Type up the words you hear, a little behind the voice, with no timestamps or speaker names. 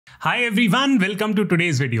Hi everyone, welcome to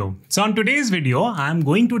today's video. So on today's video, I'm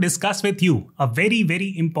going to discuss with you a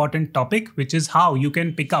very important topic, which is how you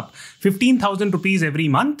can pick up 15,000 rupees every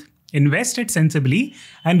month, invest it sensibly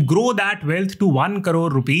and grow that wealth to 1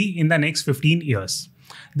 crore rupee in the next 15 years.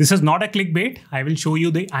 This is not a clickbait. I will show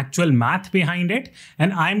you the actual math behind it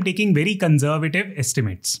and I'm taking very conservative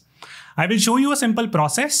estimates. I will show you a simple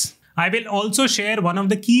process. I will also share one of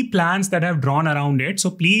the key plans that I've drawn around it. So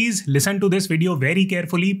please listen to this video very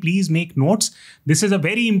carefully. Please make notes. This is a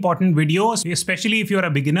very important video, especially if you're a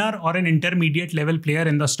beginner or an intermediate level player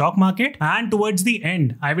in the stock market. And towards the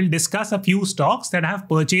end, I will discuss a few stocks that I have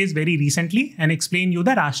purchased very recently and explain you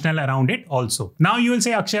the rationale around it also. Now you will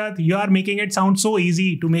say, Akshat, you are making it sound so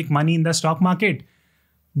easy to make money in the stock market.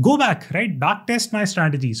 Go back, right? Back test my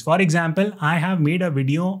strategies. For example, I have made a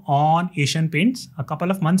video on Asian Paints a couple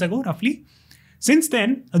of months ago, roughly. Since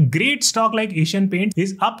then, a great stock like Asian Paints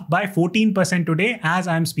is up by 14% today as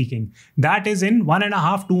I'm speaking. That is in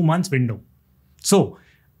 1.5-2 months window. So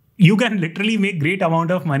you can literally make great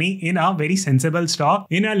amount of money in a very sensible stock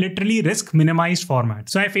in a literally risk minimized format.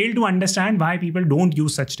 So I fail to understand why people don't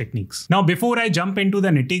use such techniques. Now, before I jump into the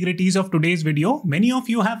nitty-gritties of today's video, many of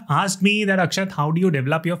you have asked me that Akshat, how do you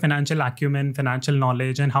develop your financial acumen, financial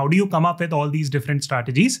knowledge, and how do you come up with all these different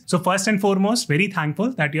strategies? So first and foremost, very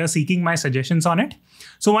thankful that you are seeking my suggestions on it.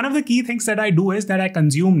 So one of the key things that I do is that I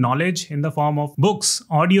consume knowledge in the form of books,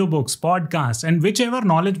 audiobooks, podcasts, and whichever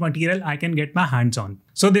knowledge material I can get my hands on.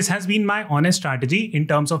 So this has been my honest strategy in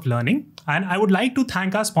terms of learning. And I would like to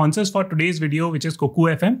thank our sponsors for today's video, which is Cuckoo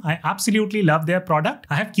FM. I absolutely love their product.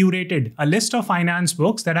 I have curated a list of finance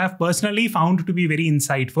books that I have personally found to be very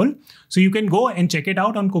insightful. So you can go and check it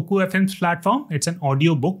out on Cuckoo FM's platform. It's an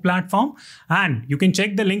audio book platform. And you can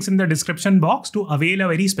check the links in the description box to avail a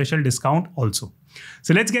very special discount also.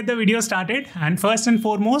 So let's get the video started. And first and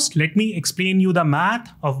foremost, let me explain you the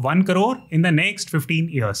math of 1 crore in the next 15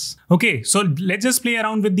 years. Okay, so let's just play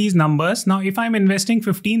around with these numbers. Now, if I'm investing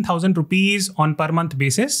 15,000 rupees on per month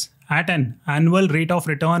basis at an annual rate of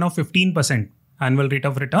return of 15% annual rate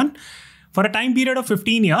of return for a time period of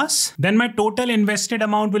 15 years, then my total invested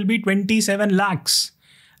amount will be 27 lakhs.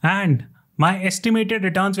 And my estimated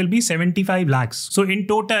returns will be 75 lakhs. So in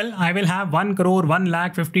total, I will have 1 crore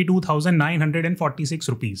 1,52,946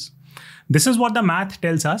 rupees. This is what the math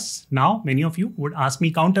tells us. Now, many of you would ask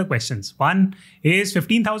me counter questions. One is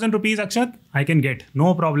 15,000 rupees, Akshat, I can get.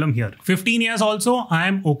 No problem here. 15 years also, I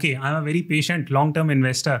am okay. I'm a very patient long-term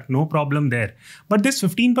investor. No problem there. But this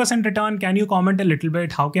 15% return, can you comment a little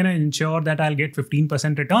bit? How can I ensure that I'll get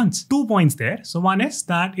 15% returns? 2 points there. So one is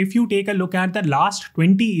that if you take a look at the last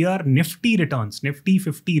 20-year Nifty returns, Nifty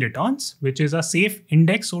 50 returns, which is a safe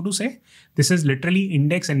index, so to say. This is literally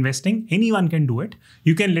index investing. Anyone can do it.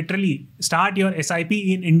 You can literally start your SIP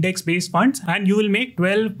in index-based funds and you will make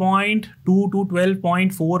 12.2 to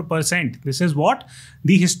 12.4%. This is what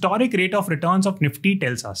the historic rate of returns of Nifty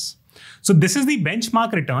tells us. So this is the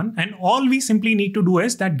benchmark return and all we simply need to do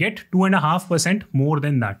is that get 2.5% more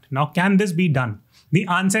than that. Now, can this be done? The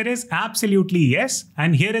answer is absolutely yes.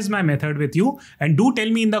 And here is my method with you. And do tell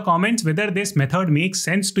me in the comments whether this method makes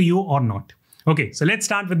sense to you or not. Okay, so let's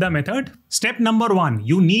start with the method. Step number 1,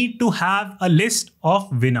 you need to have a list of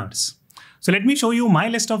winners. So let me show you my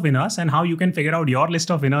list of winners and how you can figure out your list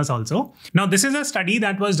of winners also. Now, this is a study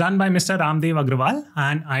that was done by Mr. Ramdev Agrawal,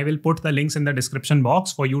 and I will put the links in the description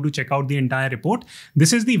box for you to check out the entire report.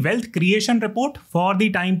 This is the wealth creation report for the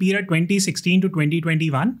time period 2016 to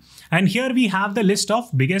 2021. And here we have the list of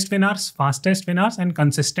biggest winners, fastest winners, and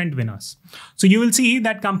consistent winners. So you will see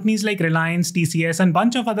that companies like Reliance, TCS, and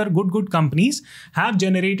bunch of other good companies have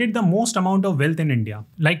generated the most amount of wealth in India,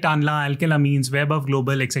 like Tanla, Alkylamines, Web of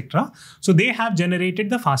Global, etc. So they have generated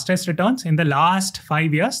the fastest returns in the last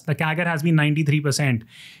 5 years. The CAGR has been 93%,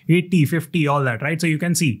 80, 50, all that, right? So you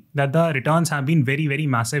can see that the returns have been very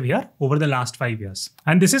massive here over the last 5 years.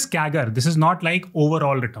 And this is CAGR. This is not like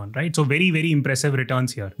overall return, right? So very impressive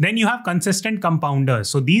returns here. Then you have consistent compounders.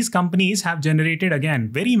 So these companies have generated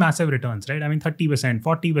again, very massive returns, right? I mean 30%,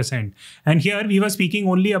 40%. And here we were speaking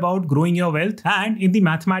only about growing your wealth. And in the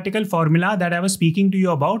mathematical formula that I was speaking to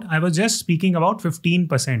you about, I was just speaking about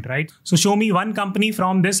 15%, right? So show me one company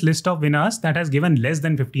from this list of winners that has given less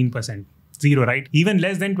than 15%. Zero, right? Even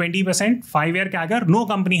less than 20%, 5-year CAGR, no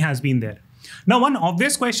company has been there. Now, one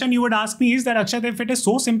obvious question you would ask me is that, Akshat, if it is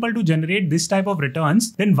so simple to generate this type of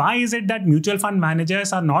returns, then why is it that mutual fund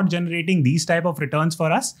managers are not generating these type of returns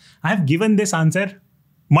for us? I have given this answer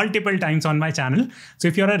multiple times on my channel. So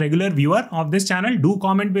if you're a regular viewer of this channel, do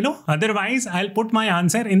comment below. Otherwise, I'll put my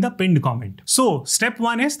answer in the pinned comment. So step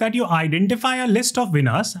 1 is that you identify a list of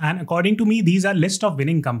winners. And according to me, these are list of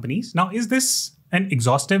winning companies. Now, is this an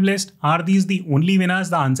exhaustive list? Are these the only winners?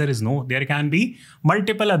 The answer is no. There can be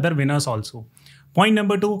multiple other winners also. Point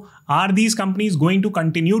number 2, are these companies going to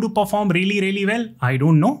continue to perform really, really well? I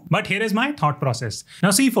don't know. But here is my thought process.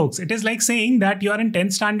 Now see folks, it is like saying that you are in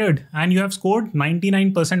 10th standard and you have scored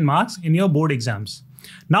 99% marks in your board exams.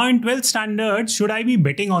 Now in 12th standard, should I be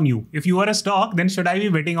betting on you? If you are a stock, then should I be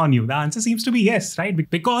betting on you? The answer seems to be yes, right?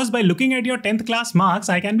 Because by looking at your 10th class marks,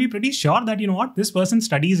 I can be pretty sure that, you know what, this person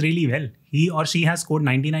studies really well. He or she has scored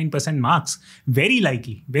 99% marks. Very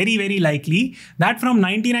likely, very, very likely that from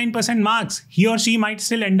 99% marks, he or she might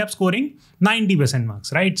still end up scoring 90%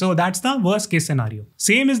 marks, right? So that's the worst case scenario.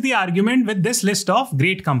 Same is the argument with this list of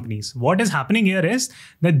great companies. What is happening here is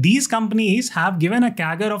that these companies have given a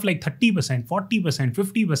CAGR of like 30%, 40%,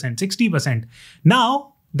 50%, 60%.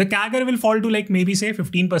 Now, the CAGR will fall to like maybe say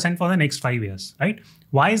 15% for the next 5 years, right?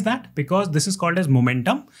 Why is that? Because this is called as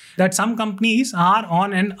momentum, that some companies are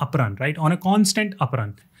on an uprun, right? On a constant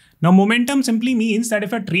uprun. Now, momentum simply means that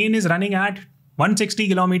if a train is running at 160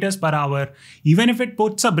 kilometers per hour, even if it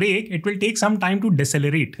puts a brake, it will take some time to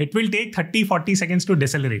decelerate. It will take 30-40 seconds to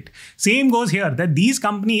decelerate. Same goes here, that these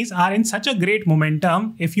companies are in such a great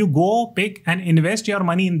momentum. If you go pick and invest your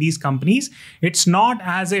money in these companies, it's not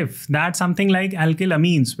as if that something like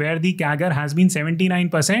alkylamines, where the CAGR has been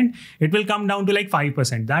 79%, it will come down to like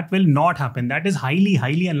 5%. That will not happen. That is highly,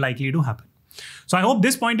 highly unlikely to happen. So I hope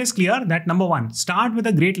this point is clear that number 1, start with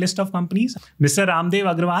a great list of companies. Mr. Ramdev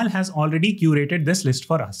Agrawal has already curated this list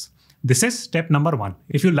for us. This is step number 1.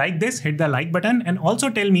 If you like this, hit the like button and also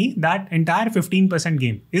tell me that entire 15%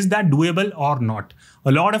 game, is that doable or not?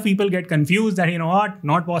 A lot of people get confused that, you know what,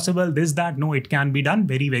 not possible, this, that. No, it can be done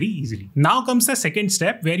very, very easily. Now comes the second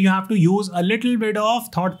step where you have to use a little bit of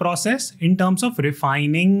thought process in terms of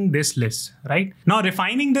refining this list, right? Now,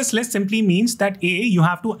 refining this list simply means that A, you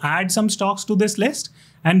have to add some stocks to this list,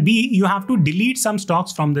 and B, you have to delete some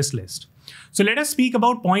stocks from this list. So let us speak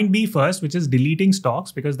about point B first, which is deleting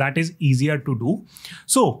stocks, because that is easier to do.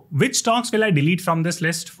 So which stocks will I delete from this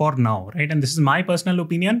list for now, right? And this is my personal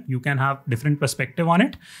opinion. You can have different perspective on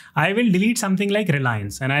it. I will delete something like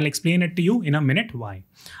Reliance, and I'll explain it to you in a minute why.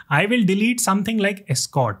 I will delete something like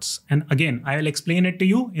Escorts, and again, I will explain it to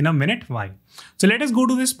you in a minute why. So let us go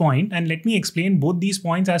to this point and let me explain both these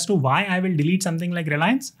points as to why I will delete something like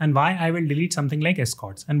Reliance and why I will delete something like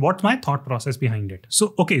Escorts and what's my thought process behind it.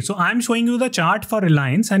 So, okay, so I'm showing you the chart for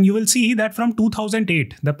Reliance and you will see that from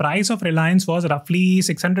 2008, the price of Reliance was roughly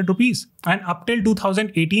 600 rupees and up till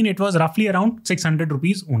 2018, it was roughly around 600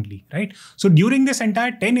 rupees only, right? So during this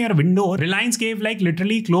entire 10-year window, Reliance gave like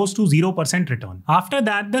literally close to 0% return. After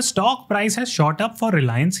that, the stock price has shot up for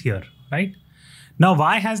Reliance here, right? Now,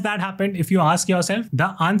 why has that happened? If you ask yourself,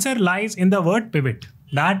 the answer lies in the word pivot.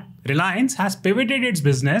 That Reliance has pivoted its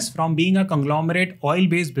business from being a conglomerate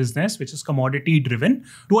oil-based business, which is commodity-driven,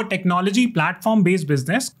 to a technology platform-based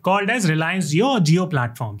business called as Reliance Jio or Jio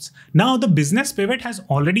Platforms. Now, the business pivot has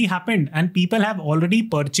already happened and people have already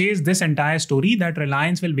purchased this entire story that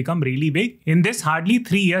Reliance will become really big in this hardly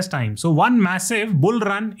 3 years' time. So one massive bull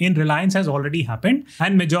run in Reliance has already happened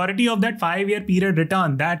and majority of that 5-year period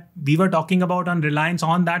return that we were talking about on Reliance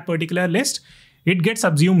on that particular list, it gets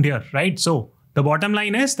subsumed here, right? So the bottom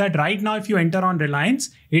line is that right now, if you enter on Reliance,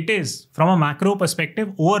 it is from a macro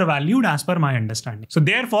perspective overvalued as per my understanding. So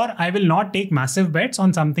therefore, I will not take massive bets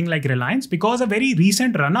on something like Reliance because a very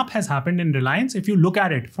recent run-up has happened in Reliance if you look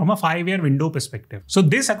at it from a 5-year window perspective. So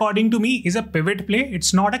this, according to me, is a pivot play.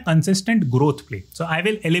 It's not a consistent growth play. So I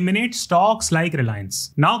will eliminate stocks like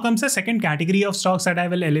Reliance. Now comes the second category of stocks that I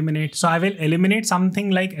will eliminate. So I will eliminate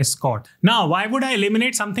something like Escort. Now, why would I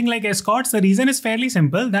eliminate something like Escorts? The reason is fairly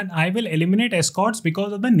simple, that I will eliminate Escorts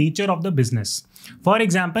because of the nature of the business. For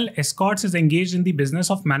example, Escorts is engaged in the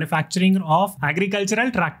business of manufacturing of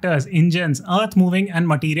agricultural tractors, engines, earth moving and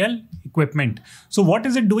material equipment. So what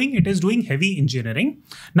is it doing? It is doing heavy engineering.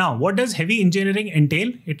 Now, what does heavy engineering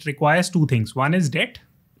entail? It requires 2 things. One is debt,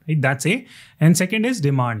 right? That's A. And second is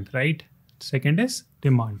demand, right? Second is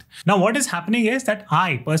demand. Now, what is happening is that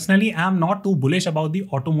I personally am not too bullish about the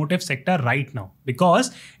automotive sector right now because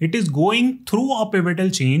it is going through a pivotal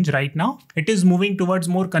change right now. It is moving towards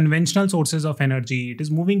more conventional sources of energy. It is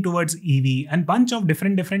moving towards EV and bunch of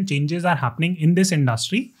different changes are happening in this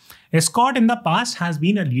industry. Escort in the past has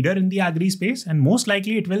been a leader in the agri space and most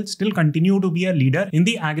likely it will still continue to be a leader in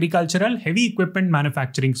the agricultural heavy equipment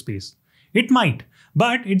manufacturing space. It might.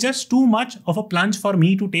 But it's just too much of a plunge for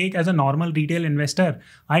me to take as a normal retail investor.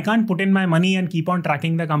 I can't put in my money and keep on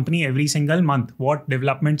tracking the company every single month, what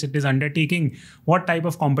developments it is undertaking, what type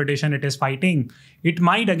of competition it is fighting. It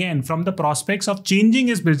might, again, from the prospects of changing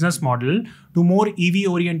its business model to more EV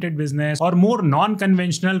oriented business or more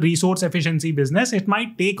non-conventional resource efficiency business, it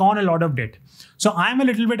might take on a lot of debt. So I'm a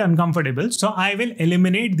little bit uncomfortable. So I will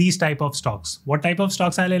eliminate these type of stocks. What type of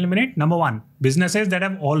stocks I'll eliminate? Number one, businesses that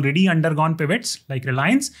have already undergone pivots like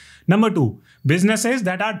Reliance. Number two, businesses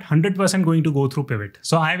that are 100% going to go through pivot.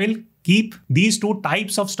 So I will keep these two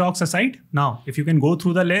types of stocks aside. Now, if you can go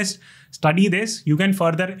through the list, study this, you can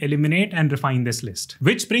further eliminate and refine this list.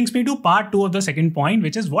 Which brings me to part 2 of the second point,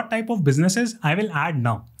 which is what type of businesses I will add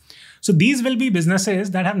now. So these will be businesses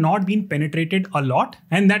that have not been penetrated a lot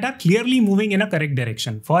and that are clearly moving in a correct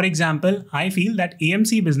direction. For example, I feel that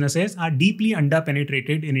AMC businesses are deeply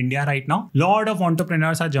under-penetrated in India right now. Lot of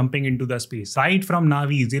entrepreneurs are jumping into the space. Right from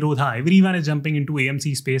Navi, Zerodha, everyone is jumping into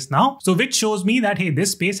AMC space now. So which shows me that, hey,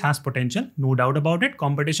 this space has potential. No doubt about it.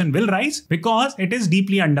 Competition will rise because it is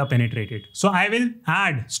deeply under-penetrated. So I will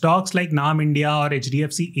add stocks like Naam India or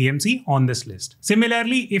HDFC AMC on this list.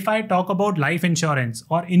 Similarly, if I talk about life insurance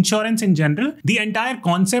or insurance in general, the entire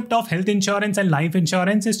concept of health insurance and life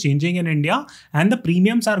insurance is changing in India and the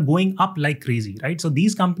premiums are going up like crazy, right? So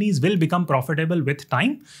these companies will become profitable with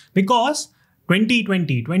time because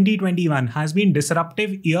 2020, 2021 has been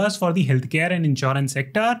disruptive years for the healthcare and insurance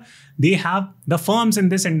sector. The firms in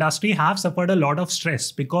this industry have suffered a lot of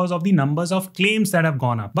stress because of the numbers of claims that have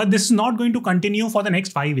gone up. But this is not going to continue for the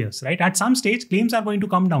next 5 years, right? At some stage, claims are going to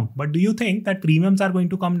come down. But do you think that premiums are going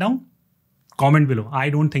to come down? Comment below. I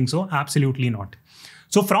don't think so. Absolutely not.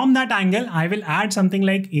 So from that angle, I will add something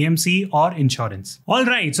like AMC or insurance. All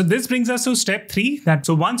right. So this brings us to step 3.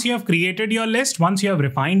 So once you have created your list, once you have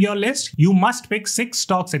refined your list, you must pick 6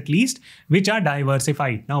 stocks at least, which are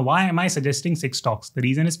diversified. Now, why am I suggesting 6 stocks? The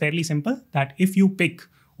reason is fairly simple, that if you pick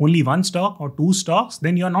only 1 stock or 2 stocks,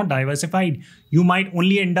 then you're not diversified. You might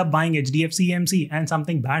only end up buying HDFC AMC and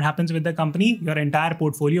something bad happens with the company, your entire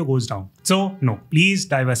portfolio goes down. So no, please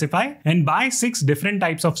diversify and buy 6 different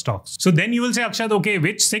types of stocks. So then you will say, Akshat, okay,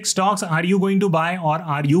 which 6 stocks are you going to buy or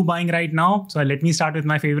are you buying right now? So let me start with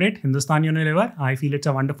my favorite, Hindustan Unilever. I feel it's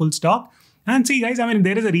a wonderful stock. And see guys, I mean,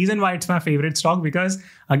 there is a reason why it's my favorite stock because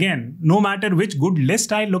again, no matter which good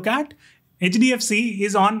list I look at, HDFC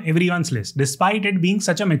is on everyone's list, despite it being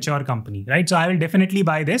such a mature company, right? So I will definitely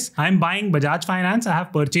buy this. I'm buying Bajaj Finance. I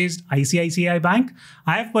have purchased ICICI Bank.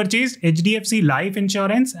 I have purchased HDFC Life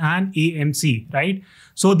Insurance and AMC, right?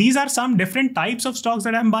 So these are some different types of stocks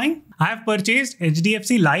that I'm buying. I have purchased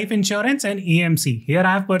HDFC Life Insurance and AMC. Here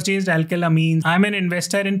I have purchased Alkyl Amines. I'm an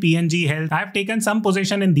investor in PNG Health. I have taken some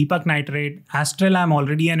position in Deepak Nitrate. Astral, I'm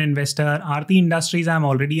already an investor. Aarti Industries, I'm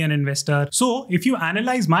already an investor. So if you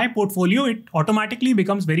analyze my portfolio, it automatically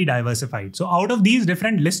becomes very diversified. So out of these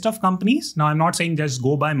different list of companies, now I'm not saying just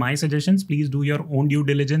go by my suggestions. Please do your own due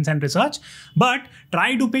diligence and research, but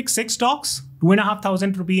try to pick 6 stocks,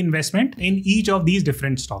 2,500 rupee investment in each of these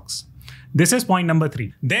different stocks. This is point number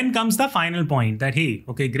 3. Then comes the final point that, hey,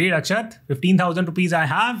 okay, great Akshat, 15,000 rupees I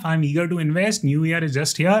have. I'm eager to invest. New year is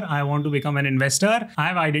just here. I want to become an investor. I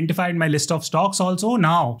have identified my list of stocks also.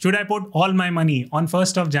 Now, should I put all my money on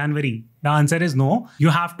 1st of January? The answer is no. You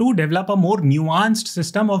have to develop a more nuanced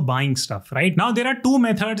system of buying stuff, right? Now, there are 2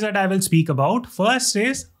 methods that I will speak about. First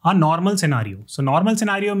is a normal scenario. So normal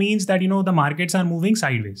scenario means that, the markets are moving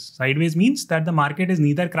sideways. Sideways means that the market is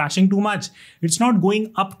neither crashing too much. It's not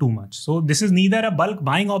going up too much. So this is neither a bulk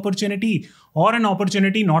buying opportunity or an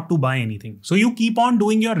opportunity not to buy anything. So you keep on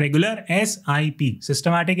doing your regular SIP,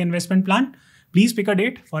 systematic investment plan. Please pick a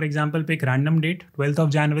date. For example, pick random date, 12th of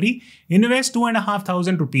January. Invest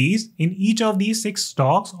 2,500 rupees in each of these 6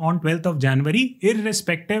 stocks on 12th of January,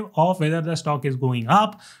 irrespective of whether the stock is going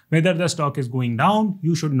up, whether the stock is going down.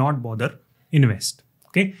 You should not bother invest.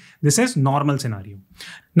 Okay, this is normal scenario.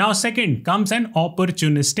 Now, second comes an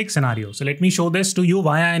opportunistic scenario. So let me show this to you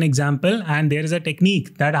via an example. And there is a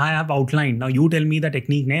technique that I have outlined. Now you tell me the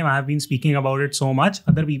technique name. I have been speaking about it so much.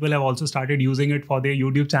 Other people have also started using it for their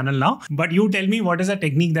YouTube channel now. But you tell me what is the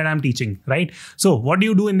technique that I'm teaching, right? So what do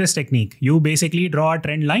you do in this technique? You basically draw a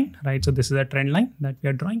trend line, right? So this is a trend line that we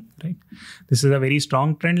are drawing, right? This is a very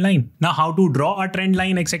strong trend line. Now how to draw a trend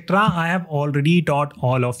line, etc. I have already taught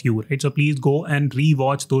all of you, right? So please go and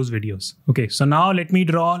re-watch those videos. Okay, so now let me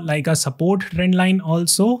draw like a support trend line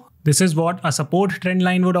also. This is what a support trend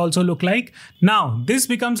line would also look like. Now, this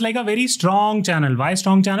becomes like a very strong channel. Why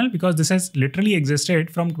strong channel? Because this has literally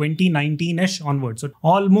existed from 2019-ish onwards. So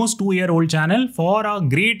almost 2-year-old channel for a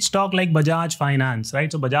great stock like Bajaj Finance,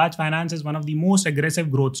 right? So Bajaj Finance is one of the most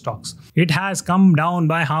aggressive growth stocks. It has come down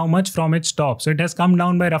by how much from its top? So it has come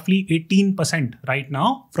down by roughly 18% right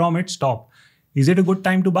now from its top. Is it a good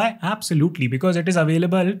time to buy? Absolutely, because it is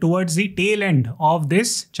available towards the tail end of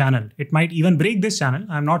this channel. It might even break this channel.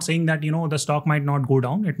 I'm not saying that, the stock might not go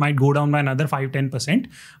down. It might go down by another 5-10%.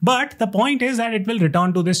 But the point is that it will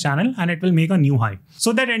return to this channel and it will make a new high.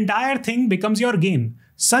 So that entire thing becomes your gain.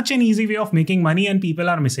 Such an easy way of making money and people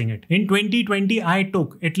are missing it. In 2020, I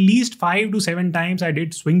took at least 5 to 7 times I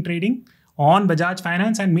did swing trading on Bajaj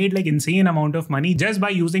Finance and made like insane amount of money just by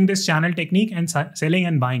using this channel technique and selling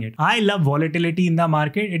and buying it. I love volatility in the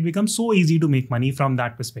market. It becomes so easy to make money from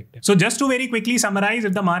that perspective. So just to very quickly summarize,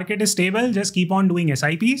 if the market is stable, just keep on doing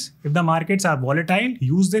SIPs. If the markets are volatile,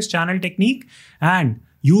 use this channel technique and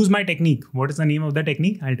use my technique. What is the name of the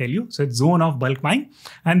technique? I'll tell you. So it's zone of bulk buying.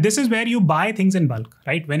 And this is where you buy things in bulk,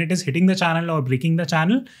 right? When it is hitting the channel or breaking the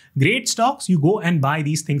channel, great stocks, you go and buy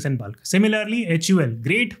these things in bulk. Similarly, HUL,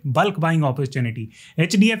 great bulk buying opportunity.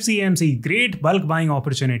 HDFC AMC, great bulk buying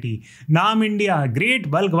opportunity. NAM India,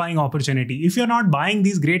 great bulk buying opportunity. If you're not buying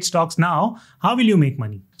these great stocks now, how will you make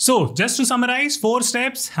money? So just to summarize, 4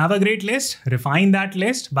 steps, have a great list, refine that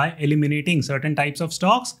list by eliminating certain types of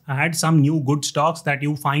stocks, add some new good stocks that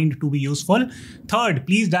you find to be useful. Third,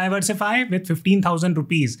 please diversify with 15,000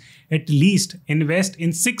 rupees. At least invest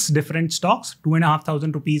in 6 different stocks,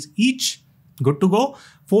 2,500 rupees each. Good to go.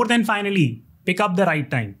 Fourth and finally, pick up the right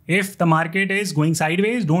time. If the market is going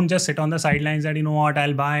sideways, don't just sit on the sidelines that,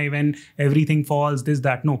 I'll buy when everything falls, this,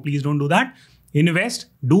 that. No, please don't do that. Invest,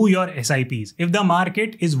 do your SIPs. If the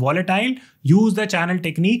market is volatile, use the channel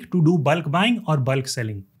technique to do bulk buying or bulk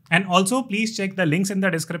selling. And also please check the links in the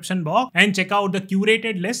description box and check out the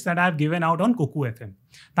curated list that I've given out on Kuku FM.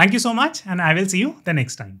 Thank you so much and I will see you the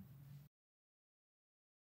next time.